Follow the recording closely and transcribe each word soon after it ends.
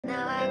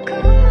You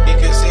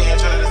can see him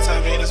try to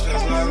tell me this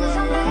was la la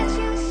la.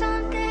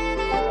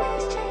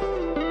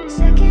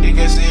 You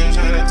can see him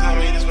try to tell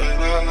me this was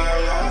la la la.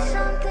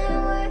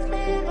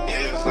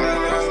 Yeah, it's la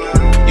la la.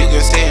 You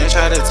can see him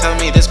try to tell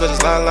me this, but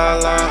it's la la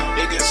la.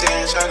 You can see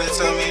him try to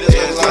tell me this,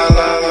 but it's la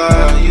la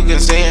la. You can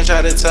see him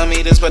try to tell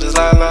me this, but it's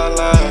la la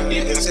la.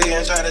 You can see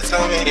him try to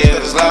tell me this,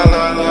 but it's la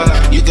la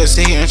la. You can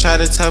see him try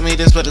to tell me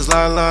this, but it's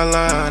la la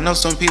la. I know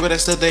some people that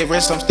stood their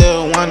wrist, I'm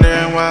still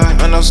wondering why.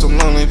 I know some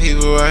lonely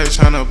people out here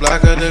trying to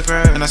block out the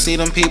crowd, and I see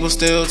them people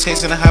still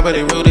chasing the high, but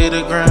they rooted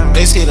the ground.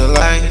 They see the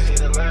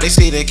light, they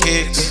see the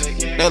kicks.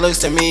 That looks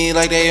to me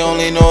like they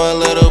only know a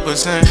little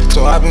percent.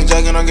 So I've been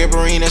jugging on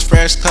Gabarina's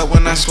fresh cut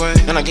when I sweat.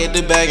 And I get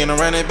the bag and I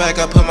run it back,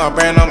 I put my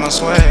brand on my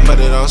swag. But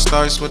it all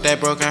starts with that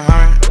broken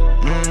heart.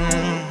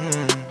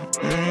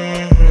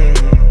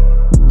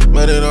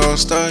 But it all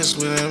starts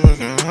with that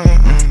broken heart.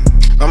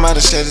 I'm out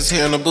of shed this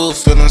here in the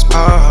booth, feelings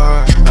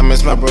hard. I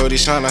miss my brody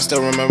Sean, I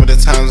still remember the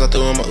times I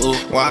threw him a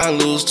oop. Why I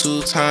lose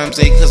 2 times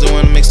 8 cause I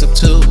wanna mix up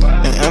 2.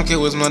 And MK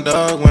was my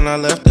dog when I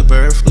left the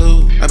bird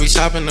flu. I be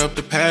chopping up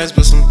the pads,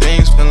 but some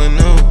things feeling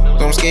new.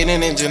 So I'm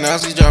skating in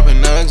Genasi,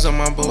 dropping nugs on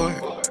my board.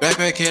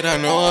 Backpack kid, I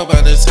know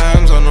about the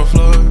times on the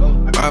floor.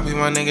 Robbie,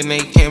 my nigga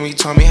Nate came, he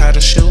taught me how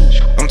to shoot.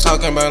 I'm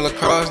talking about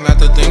lacrosse, not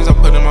the things I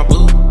put in my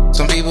boot.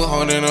 Some people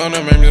holding on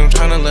to memories, I'm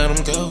trying to let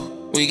them go.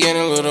 We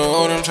getting a little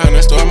older, I'm trying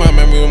to store my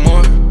memory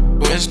more.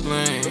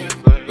 Whistling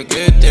for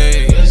good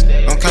days.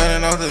 I'm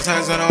cutting off the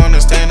times I don't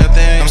understand a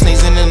thing. I'm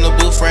sneezing in the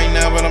booth right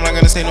now, but I'm not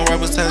gonna say no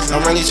rappers test.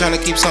 I'm really trying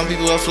to keep some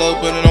people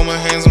afloat, but on my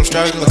hands I'm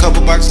struggling. A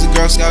couple boxes of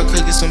Girl Scout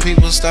cookies, some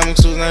people's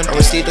stomachs was empty. I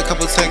received a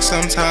couple texts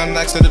sometime,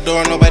 knocks at the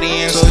door, nobody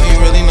answers. So if you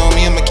really know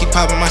me, I'ma keep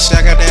popping my shit.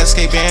 I got the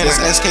SK band. This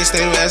SK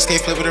stay with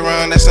SK, flip it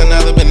around, that's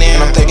another banana.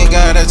 And I'm thanking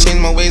God I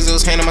changed my ways, it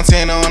was Hannah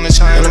Montana on the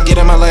China. And I'm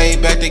getting my life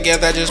back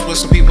together, I just wish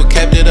some people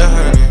kept it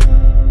 100.